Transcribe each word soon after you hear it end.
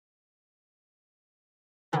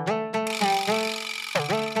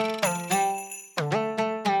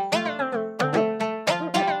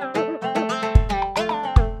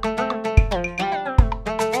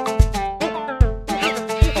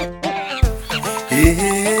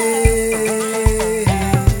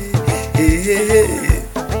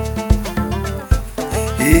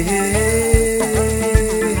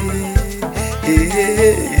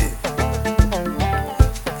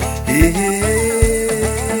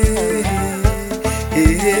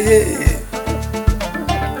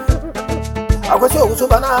So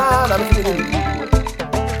banana, I'm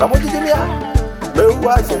going to give me a no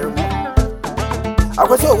watch. I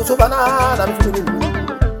was so banana, I'm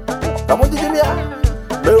going to give me a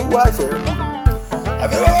no watch.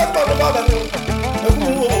 I've never had about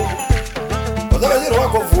but I didn't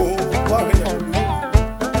walk off.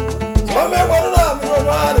 My man, what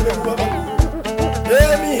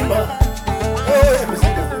me, ma. Oh,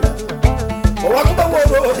 I'm going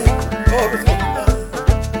to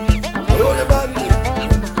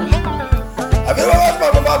I've never had my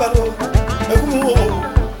mother.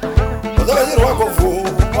 But I didn't walk off.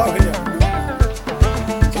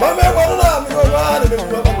 My man, what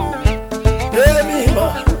me, ma.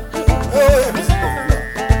 Oh,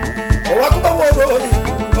 walk about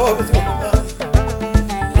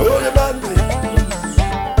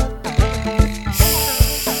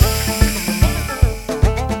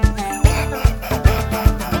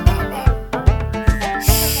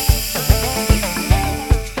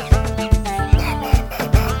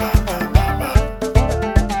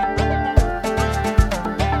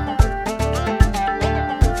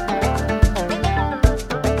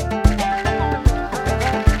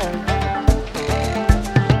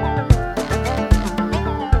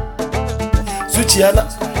Suchiana,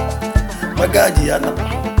 Magadiana,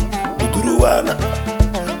 Uduruana,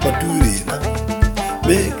 Maturina,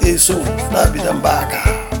 make a soul, Nabidambaka,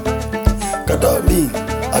 Kadami,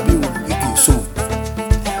 Abu, make so.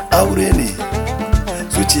 Aureni,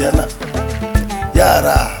 Suchiana,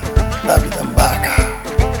 Yara, Nabidambaka,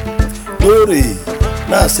 Lori,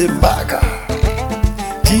 Nasimbaka,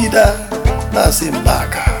 Tida,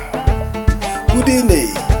 Nasimbaka,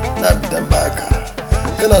 Udine, Nabidambaka.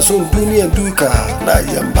 Kana son duniyan duka na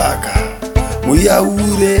yambaka mu ya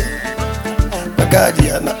wure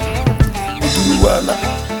magadiana uduwana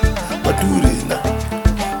maturina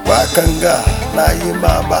wakanga na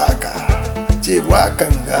yimabaka je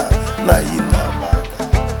wakanga na yimabaka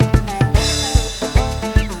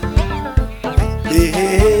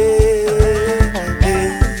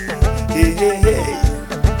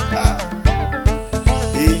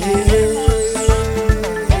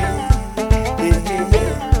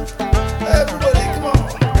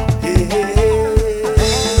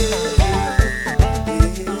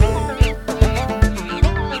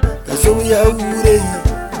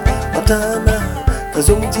Matana,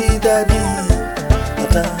 Kazumji Daddy,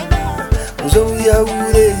 Matana, Kazumya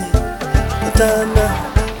Ure, Matana,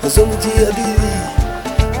 Kazumji Adiri,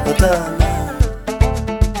 Matana.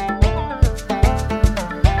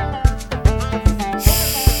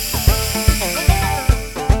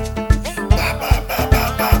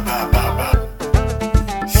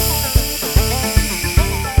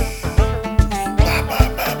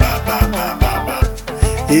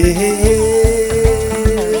 Hey, hey, hey.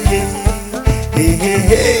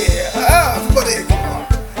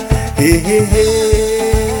 Hey, hey,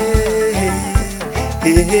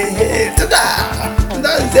 hey, hey, hey, tada,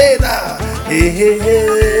 danzena, hey, hey, hey,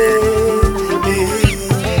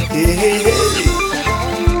 hey, hey, hey.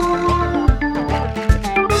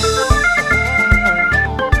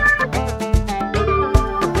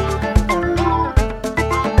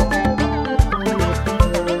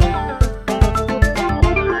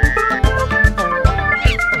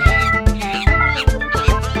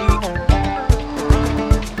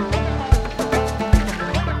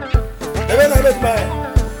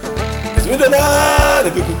 We don't know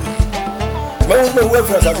the people. Most of my work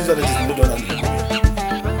for us is not done.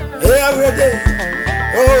 Hey, I'm ready.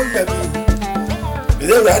 Oh, baby. We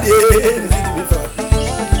don't have the before.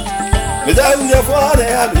 We don't have father. I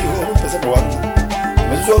have you.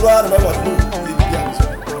 We so bad about what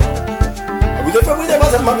we don't have any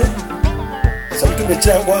money. Some to be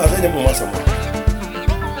champ was any more.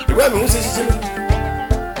 The women who say,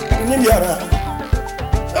 Indiana.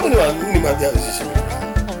 I don't know my decision.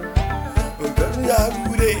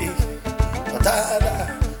 Matana,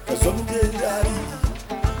 Matana,